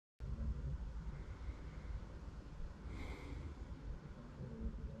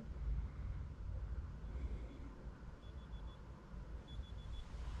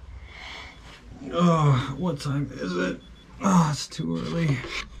Oh, what time is it? Oh, it's too early.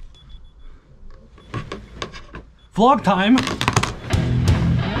 Vlog time!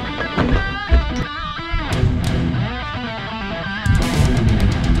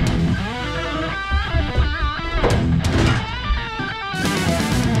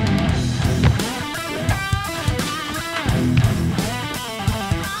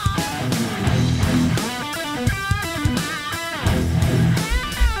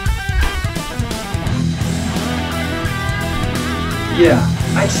 Yeah,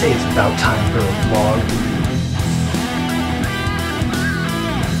 I'd say it's about time for a vlog.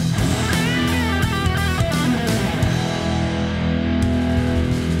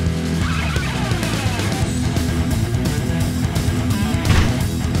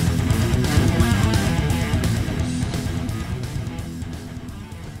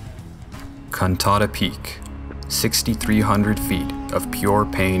 Cantata Peak, 6,300 feet of pure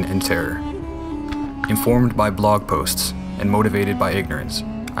pain and terror. Informed by blog posts and motivated by ignorance,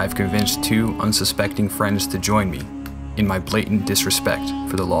 I've convinced two unsuspecting friends to join me in my blatant disrespect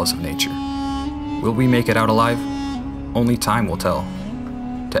for the laws of nature. Will we make it out alive? Only time will tell.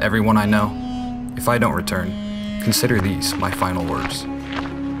 To everyone I know, if I don't return, consider these my final words.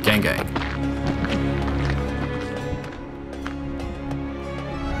 Gang gang.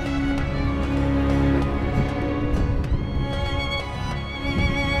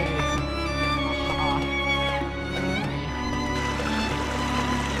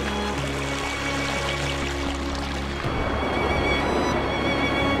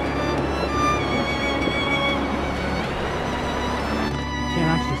 Can't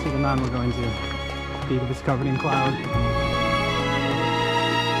actually see the mountain we're going to. The peak of it's covered in cloud.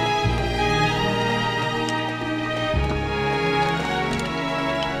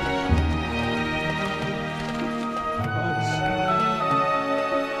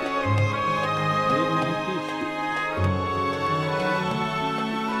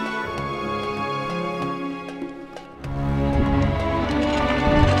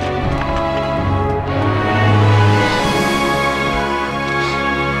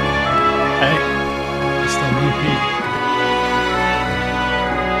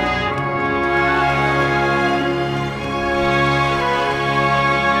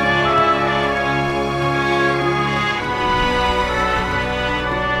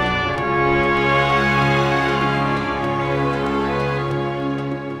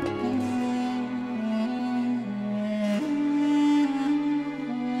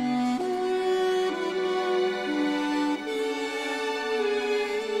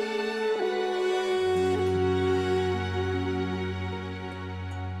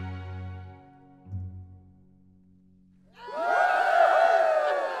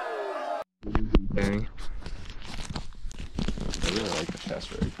 Dang. I really like the test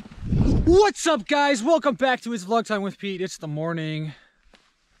rig. What's up, guys? Welcome back to his vlog time with Pete. It's the morning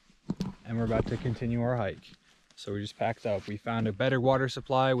and we're about to continue our hike. So we just packed up. We found a better water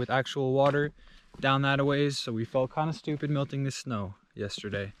supply with actual water down that a ways, so we felt kind of stupid melting the snow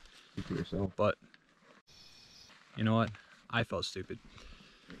yesterday. Speak for yourself. But you know what? I felt stupid.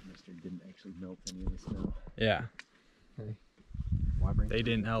 Mister didn't actually melt any of the snow. Yeah. Hey. They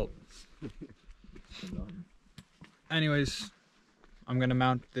didn't help. Anyways, I'm gonna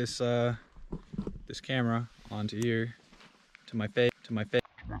mount this this camera onto here, to my face,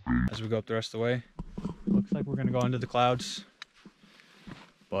 as we go up the rest of the way. Looks like we're gonna go into the clouds,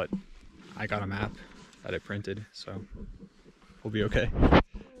 but I got a map that I printed, so we'll be okay.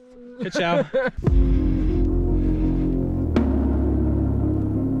 Good ciao.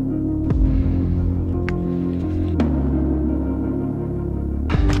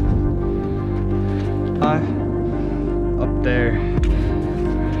 Hi, up there.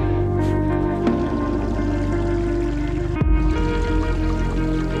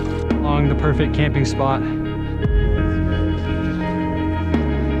 Along the perfect camping spot.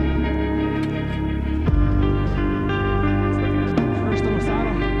 First little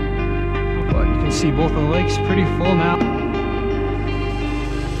saddle. But you can see both of the lakes pretty full now.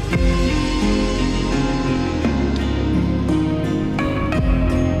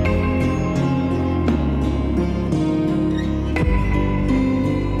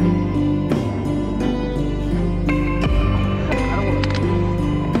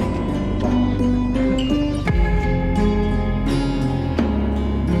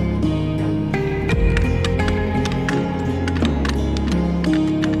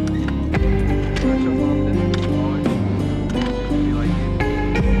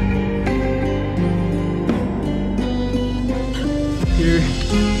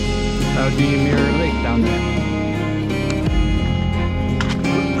 That would be Mirror Lake down there.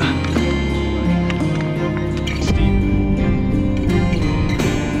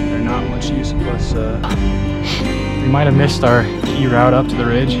 this, we might have missed our key route up to the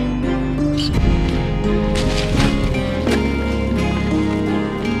ridge.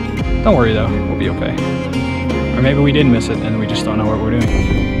 Don't worry though, we'll be okay. Or maybe we did miss it and we just don't know what we're doing.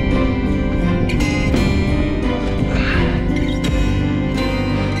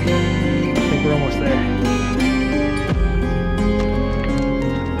 I think we're almost there.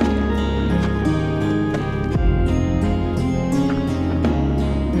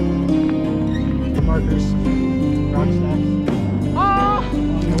 Markers, rock stacks.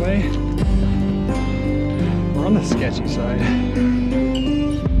 On the way. We're on the sketchy side.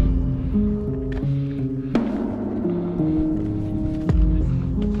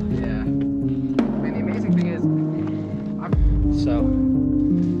 Yeah. I mean, the amazing thing is, so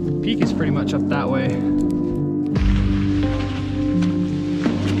peak is pretty much up that way.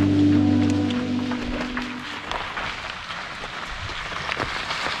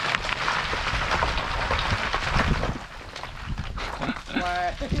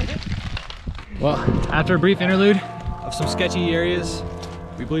 Well, after a brief interlude of some sketchy areas,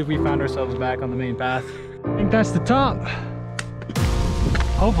 we believe we found ourselves back on the main path. I think that's the top.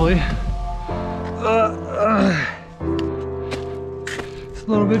 Hopefully. It's a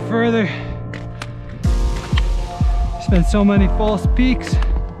little bit further. There's been so many false peaks.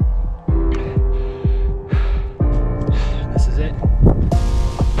 This is it.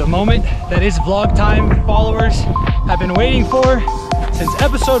 The moment that is vlog time followers have been waiting for since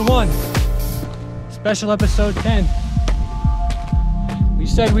episode 1. Special episode 10. We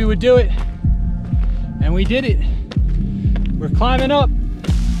said we would do it, and we did it. We're climbing up,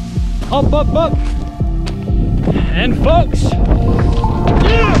 up, up, up. And folks,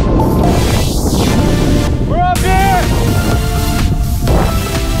 yeah! We're up here!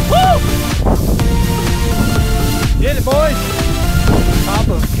 Woo! Get it, boys! Top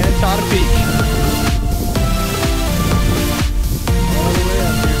of Cantata Peak. All the way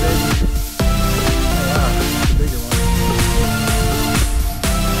up here, baby.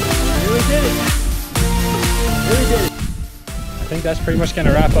 Did it. Really did it. I think that's pretty much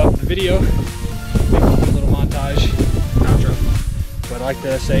gonna wrap up the video. Make a little montage, outro. But I'd like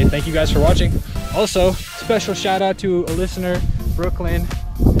to say thank you guys for watching. Also, special shout out to a listener, Brooklyn.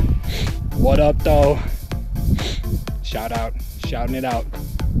 What up though? Shout out, shouting it out.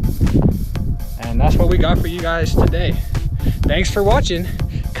 And that's what we got for you guys today. Thanks for watching.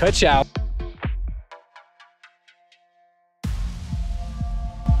 Ka-chow.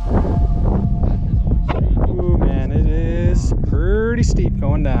 Pretty steep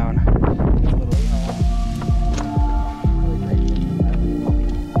going down. Go,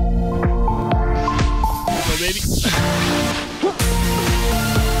 baby.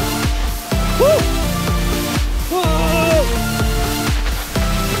 Woo! Whoa!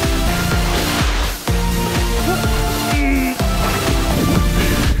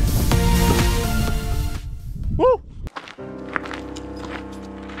 Woo!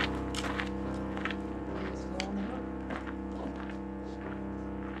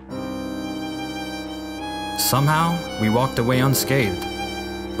 Somehow, we walked away unscathed.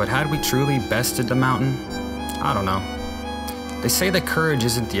 But had we truly bested the mountain? I don't know. They say that courage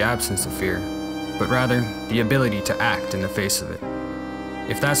isn't the absence of fear, but rather the ability to act in the face of it.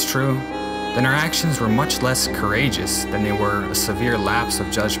 If that's true, then our actions were much less courageous than they were a severe lapse of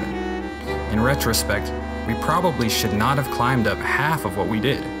judgment. In retrospect, we probably should not have climbed up half of what we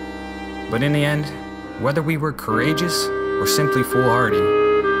did. But in the end, whether we were courageous or simply foolhardy,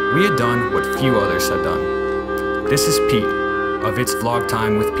 we had done what few others had done. This is Pete, of It's Vlog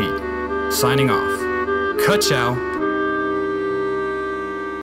Time with Pete, signing off. Ka-chow.